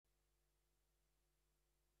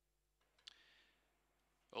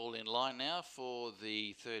All in line now for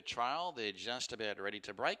the third trial. They're just about ready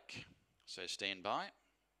to break, so stand by.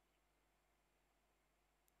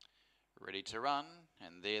 Ready to run,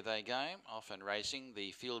 and there they go, off and racing.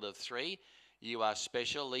 The field of three. You Are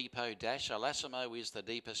Special, Lipo Dash, Alasimo is the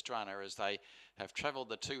deepest runner as they have travelled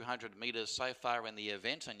the 200 metres so far in the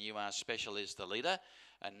event, and You Are Special is the leader.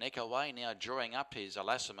 And neck away now drawing up his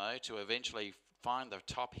Alasimo to eventually find the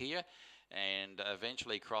top here and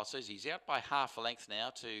eventually crosses. He's out by half a length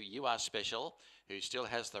now to You Are Special, who still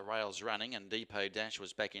has the rails running, and Depot Dash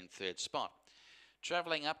was back in third spot.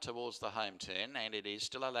 Travelling up towards the home turn, and it is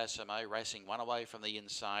still Alasimo racing one away from the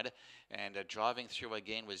inside, and driving through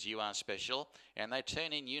again was You Are Special, and they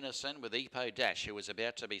turn in unison with Depot Dash, who was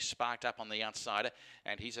about to be sparked up on the outside,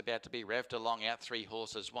 and he's about to be revved along out 3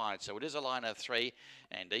 horses wide. So it is a line of 3,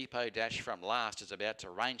 and Depot Dash from last is about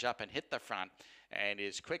to range up and hit the front, and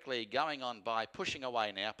is quickly going on by, pushing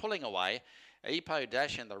away now, pulling away. Depot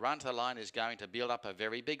Dash in the run to the line is going to build up a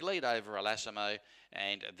very big lead over Alasimo,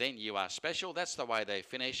 and then You Are Special. That's the way they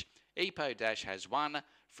finish. Depot Dash has won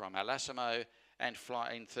from Alasimo, and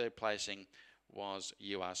in third placing was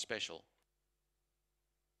You Are Special.